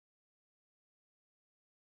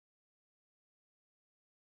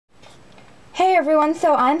everyone,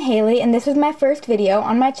 so I'm Haley and this is my first video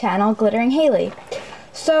on my channel, Glittering Haley.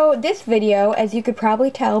 So this video, as you could probably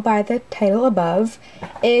tell by the title above,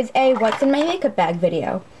 is a what's in my makeup bag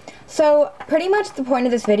video. So pretty much the point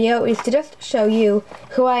of this video is to just show you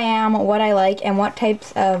who I am, what I like, and what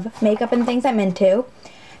types of makeup and things I'm into,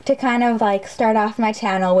 to kind of like start off my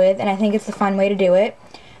channel with, and I think it's a fun way to do it.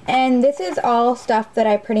 And this is all stuff that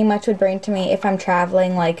I pretty much would bring to me if I'm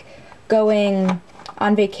traveling, like going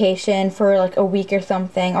on vacation for like a week or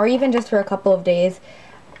something, or even just for a couple of days.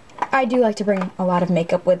 I do like to bring a lot of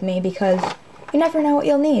makeup with me because you never know what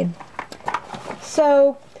you'll need.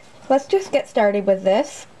 So let's just get started with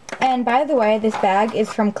this. And by the way, this bag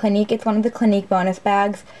is from Clinique. It's one of the Clinique bonus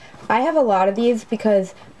bags. I have a lot of these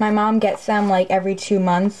because my mom gets them like every 2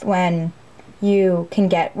 months when you can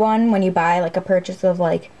get one when you buy like a purchase of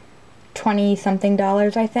like $20-something,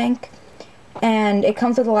 I think. And it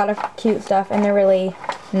comes with a lot of cute stuff and they're really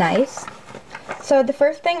nice. So the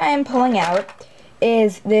first thing I am pulling out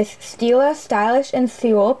is this Stila Stylish and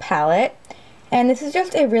Sewell palette. And this is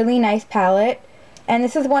just a really nice palette. And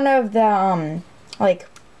this is one of the, like,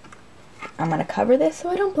 I'm going to cover this so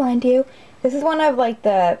I don't blind you. This is one of like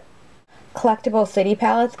the collectible city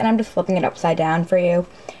palettes, and I'm just flipping it upside down for you.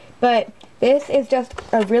 But this is just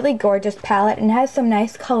a really gorgeous palette and has some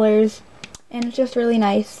nice colors, and it's just really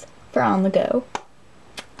nice for on the go.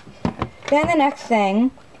 Then the next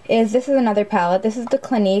thing is, this is another palette. This is the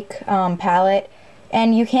Clinique palette,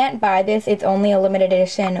 and you can't buy this. It's only a limited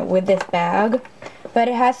edition with this bag, but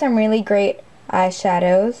it has some really great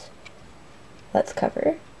eyeshadows. Let's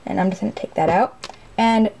cover, and I'm just going to take that out.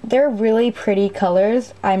 And they're really pretty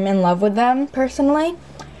colors. I'm in love with them personally.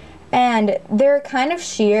 And they're kind of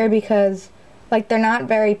sheer because like they're not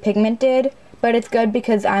very pigmented, but it's good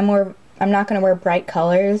because I'm not going to wear bright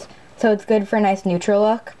colors. So it's good for a nice neutral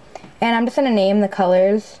look. And I'm just going to name the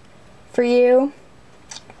colors for you.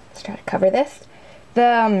 Let's try to cover this.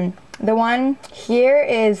 The one here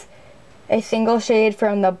is a single shade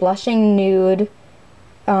from the Blushing Nude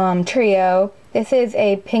trio. This is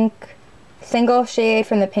a pink single shade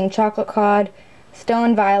from the Pink Chocolate Cod,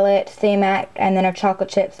 Stone Violet, Stay Matte, and then a Chocolate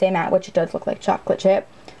Chip Stay Matte, which does look like chocolate chip.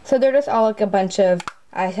 So they're just all like a bunch of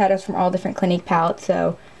eyeshadows from all different Clinique palettes.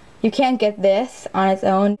 So you can't get this on its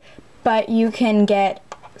own, but you can get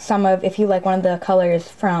some of, if you like one of the colors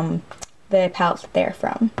from the palettes that they're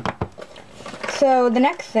from. So the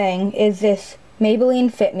next thing is this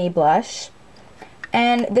Maybelline Fit Me blush.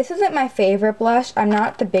 And this isn't my favorite blush. I'm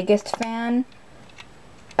not the biggest fan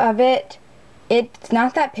of it. It's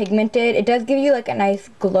not that pigmented. It does give you like a nice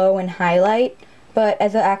glow and highlight, but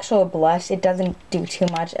as an actual blush, it doesn't do too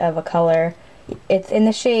much of a color. It's in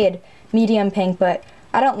the shade medium pink, but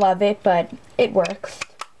I don't love it, but it works.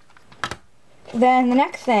 Then the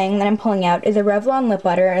next thing that I'm pulling out is a Revlon lip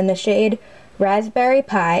butter in the shade Raspberry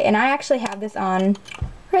Pie, and I actually have this on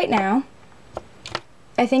right now.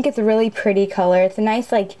 I think it's a really pretty color. It's a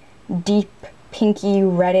nice like deep pinky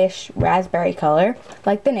reddish raspberry color,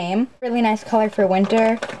 like the name. Really nice color for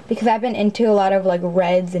winter because I've been into a lot of like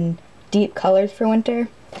reds and deep colors for winter,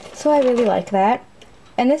 so I really like that.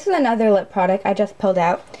 And this is another lip product I just pulled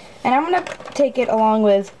out, and I'm gonna take it along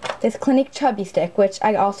with this Clinique Chubby Stick, which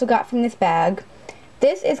I also got from this bag.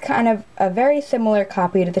 This is kind of a very similar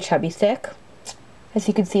copy to the Chubby Stick. As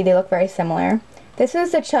you can see, they look very similar. This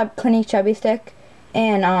is the Clinique Chubby Stick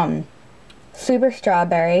and Super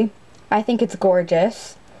Strawberry. I think it's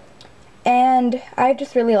gorgeous, and I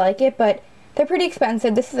just really like it, but they're pretty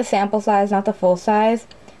expensive. This is a sample size, not the full size.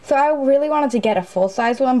 So I really wanted to get a full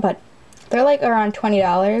size one, but they're like around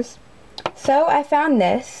 $20. So I found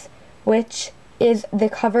this, which is the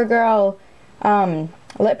CoverGirl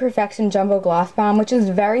Lip Perfection Jumbo Gloss Bomb, which is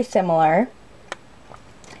very similar.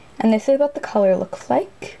 And this is what the color looks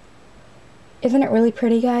like. Isn't it really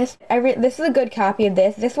pretty, guys? This is a good copy of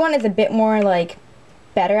this. This one is a bit more like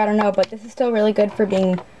better, I don't know, but this is still really good for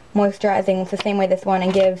being moisturizing. It's the same way this one,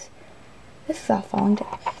 and gives, this is all falling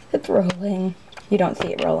down. It's rolling. You don't see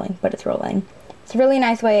it rolling, but it's rolling. It's a really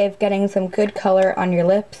nice way of getting some good color on your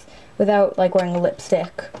lips without like wearing a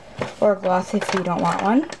lipstick or a gloss if you don't want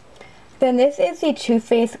one. Then this is the Too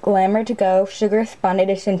Faced Glamour To Go Sugar Spun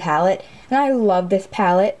Edition palette, and I love this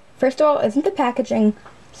palette. First of all, isn't the packaging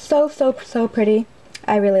so pretty?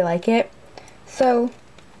 I really like it. So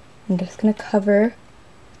I'm just gonna cover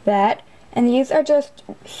that, and these are just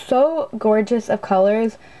so gorgeous of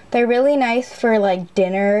colors. They're really nice for like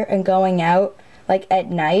dinner and going out like at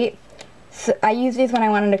night. So I use these when I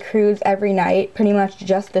went on a cruise every night, pretty much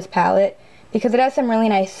just this palette, because it has some really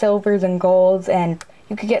nice silvers and golds, and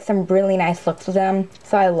you could get some really nice looks with them.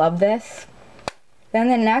 So I love this. Then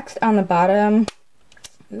the next on the bottom,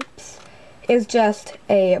 oops, is just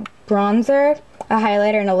a bronzer, a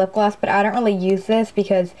highlighter, and a lip gloss, but I don't really use this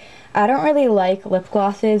because I don't really like lip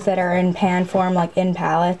glosses that are in pan form, like in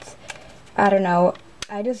palettes. I don't know.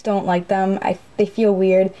 I just don't like them. They feel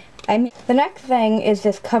weird. The next thing is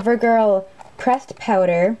this CoverGirl pressed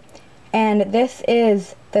powder, and this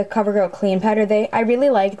is the CoverGirl clean powder. I really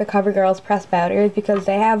like the CoverGirl's pressed powders because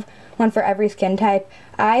they have one for every skin type.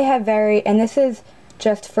 And this is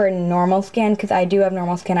just for normal skin because I do have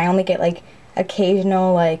normal skin. I only get like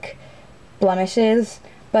occasional like blemishes,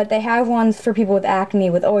 but they have ones for people with acne,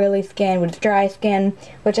 with oily skin, with dry skin,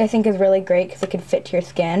 which I think is really great because it can fit to your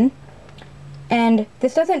skin. And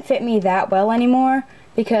this doesn't fit me that well anymore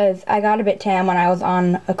because I got a bit tan when I was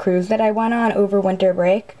on a cruise that I went on over winter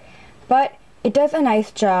break, but it does a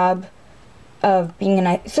nice job of being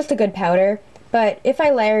it's just a good powder. But if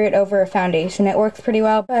I layer it over a foundation, it works pretty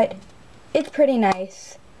well, but it's pretty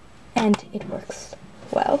nice and it works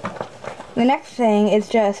well. The next thing is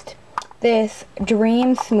just this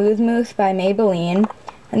Dream Smooth Mousse by Maybelline,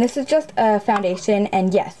 and this is just a foundation,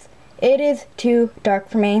 and yes, it is too dark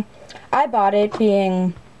for me. I bought it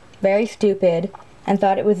being very stupid and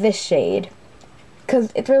thought it was this shade,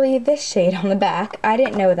 because it's really this shade on the back. I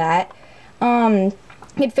didn't know that.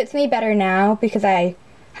 It fits me better now because I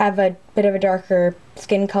have a bit of a darker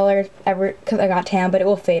skin color because I got tan, but it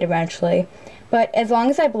will fade eventually. But as long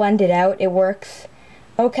as I blend it out, it works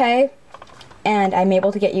okay, and I'm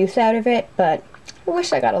able to get use out of it, but I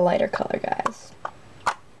wish I got a lighter color, guys.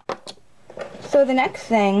 So the next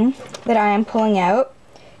thing that I am pulling out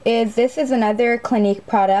is this is another Clinique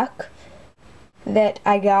product that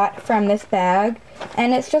I got from this bag,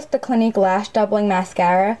 and it's just the Clinique Lash Doubling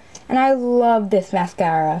Mascara, and I love this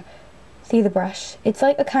mascara. See the brush? It's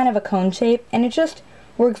like a kind of a cone shape, and it just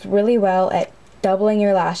works really well at doubling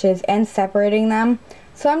your lashes and separating them.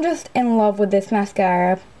 So I'm just in love with this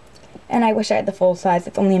mascara, and I wish I had the full size.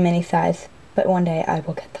 It's only a mini size, but one day I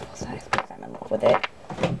will get the full size because I'm in love with it.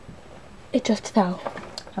 It just fell.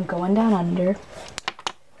 I'm going down under.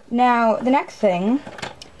 Now, the next thing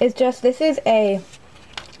is just, this is a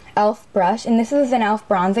e.l.f. brush, and this is an e.l.f.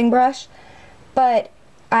 bronzing brush, but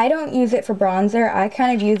I don't use it for bronzer. I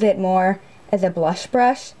kind of use it more as a blush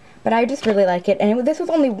brush, but I just really like it, and this was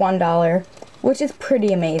only $1, which is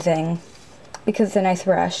pretty amazing because it's a nice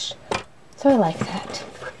brush, so I like that.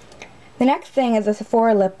 The next thing is a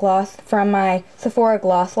Sephora lip gloss from my Sephora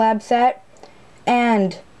Gloss Lab set,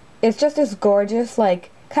 and it's just this gorgeous,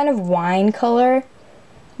 like, kind of wine color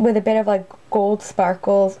with a bit of, like, gold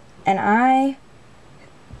sparkles, and I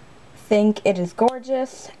think it is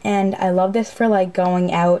gorgeous, and I love this for, like,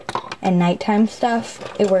 going out and nighttime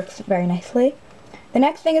stuff. It works very nicely. The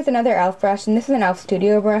next thing is another e.l.f. brush, and this is an e.l.f.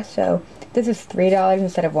 Studio brush, so this is $3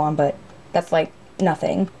 instead of $1, but that's, like,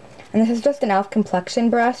 nothing. And this is just an e.l.f. complexion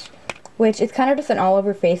brush, which is kind of just an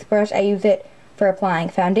all-over face brush. I use it for applying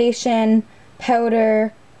foundation,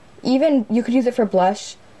 powder, even you could use it for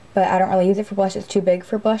blush, but I don't really use it for blush. It's too big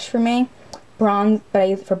for blush for me. But I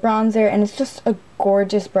use it for bronzer, and it's just a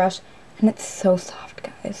gorgeous brush, and it's so soft,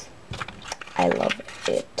 guys. I love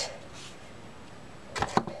it.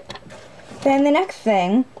 Then the next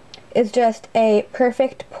thing is just a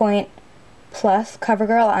Perfect Point Plus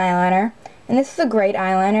CoverGirl eyeliner, and this is a great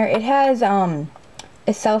eyeliner. It has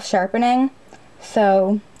is self-sharpening,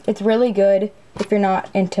 so it's really good if you're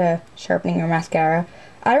not into sharpening your mascara.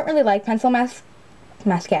 I don't really like pencil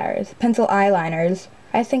eyeliners.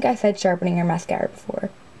 I think I said sharpening your mascara before.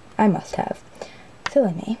 I must have.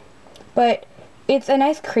 Silly me. But it's a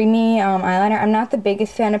nice creamy eyeliner. I'm not the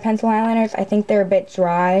biggest fan of pencil eyeliners. I think they're a bit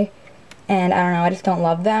dry, and I don't know, I just don't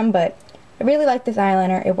love them, but I really like this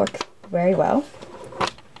eyeliner. It works very well.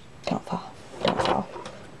 Don't fall. Don't fall.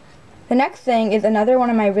 The next thing is another one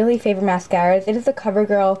of my really favorite mascaras. It is the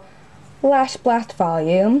CoverGirl Lash Blast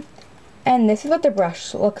Volume, and this is what the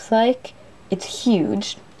brush looks like. It's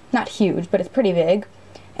huge. Not huge, but it's pretty big.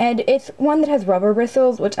 And it's one that has rubber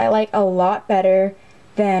bristles, which I like a lot better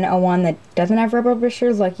than a one that doesn't have rubber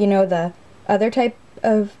bristles, like, you know, the other type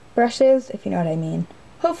of brushes, if you know what I mean.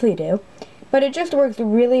 Hopefully you do. But it just works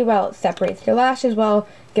really well. It separates your lashes well,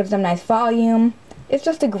 gives them nice volume. It's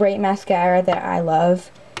just a great mascara that I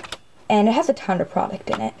love. And it has a ton of product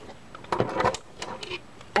in it.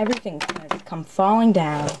 Everything's gonna just come falling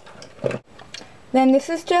down. Then this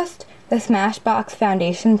is just the Smashbox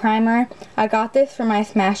Foundation Primer. I got this for my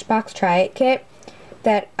Smashbox Try It kit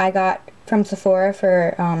that I got from Sephora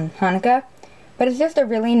for Hanukkah. But it's just a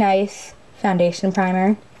really nice foundation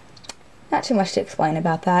primer. Not too much to explain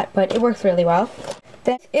about that, but it works really well.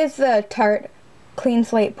 This is the Tarte Clean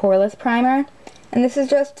Slate Poreless Primer. And this is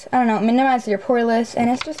just, I don't know, it minimizes your poreless, and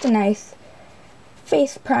it's just a nice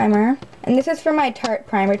face primer. And this is for my Tarte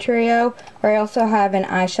Primer Trio, where I also have an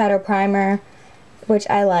eyeshadow primer, which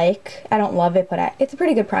I like. I don't love it, but it's a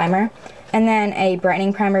pretty good primer. And then a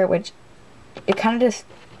brightening primer, which it kind of just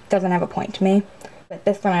doesn't have a point to me. But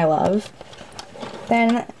this one I love.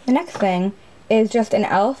 Then the next thing is just an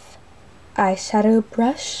e.l.f. eyeshadow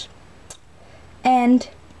brush. And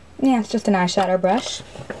yeah, it's just an eyeshadow brush.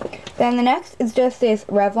 Then the next is just this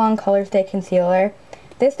Revlon Color Stay Concealer.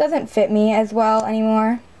 This doesn't fit me as well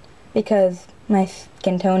anymore because my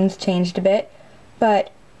skin tone's changed a bit.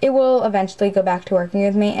 But it will eventually go back to working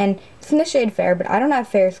with me. And it's in the shade Fair, but I don't have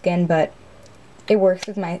fair skin, but it works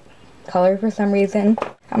with my color for some reason.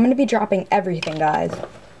 I'm going to be dropping everything, guys.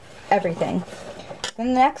 Everything. Then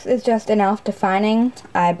the next is just an e.l.f. Defining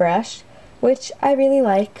Eye Brush, which I really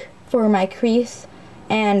like for my crease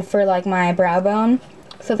and for like my brow bone.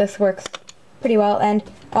 So this works pretty well. And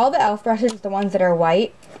all the e.l.f. brushes, the ones that are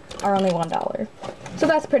white, are only $1. So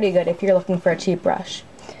that's pretty good if you're looking for a cheap brush.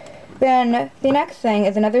 Then the next thing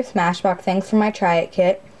is another Smashbox Thanks for my Try It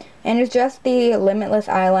kit. And it's just the Limitless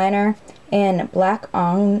eyeliner in Black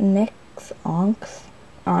Onyx.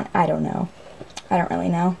 I don't know. I don't really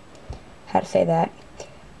know how to say that.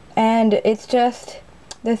 And it's just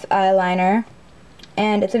this eyeliner,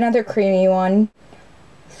 and it's another creamy one.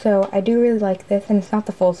 So I do really like this, and it's not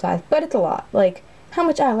the full size, but it's a lot. Like, how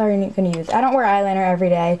much eyeliner are you going to use? I don't wear eyeliner every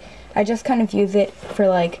day. I just kind of use it for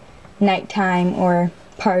like nighttime or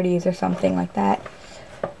parties or something like that.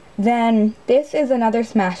 Then this is another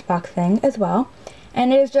Smashbox thing as well,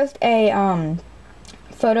 and it is just a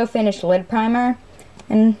photo finish lid primer,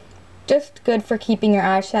 and just good for keeping your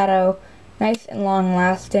eyeshadow nice and long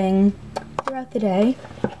lasting throughout the day.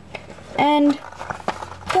 And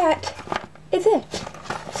that is it.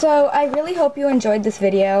 So I really hope you enjoyed this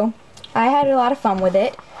video. I had a lot of fun with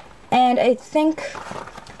it, and I think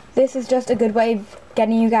this is just a good way of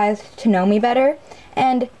getting you guys to know me better.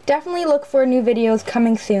 And definitely look for new videos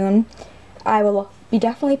coming soon. I will be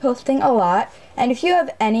definitely posting a lot. And if you have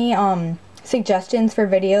any suggestions for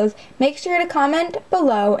videos, make sure to comment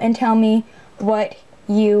below and tell me what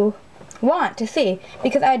you want to see,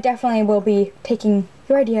 because I definitely will be taking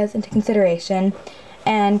your ideas into consideration.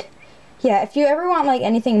 And yeah, if you ever want like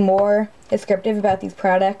anything more descriptive about these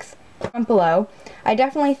products, comment below. I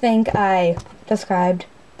definitely think I described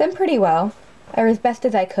them pretty well, or as best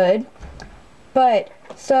as I could. But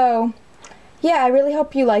so yeah, I really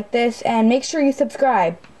hope you like this, and make sure you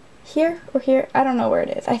subscribe here or here. I don't know where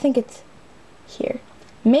it is. I think it's here.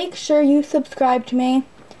 Make sure you subscribe to me.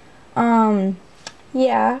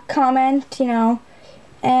 Yeah, comment, you know,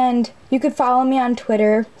 and you could follow me on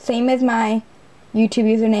Twitter, same as my YouTube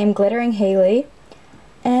username, Glittering Haley.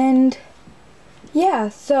 And yeah,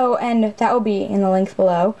 so, and that will be in the links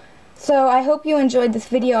below. So I hope you enjoyed this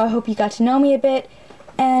video. I hope you got to know me a bit,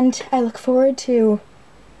 and I look forward to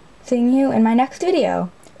seeing you in my next video.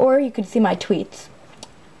 Or you could see my tweets.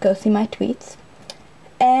 Go see my tweets.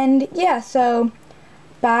 And yeah, so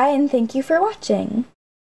bye, and thank you for watching.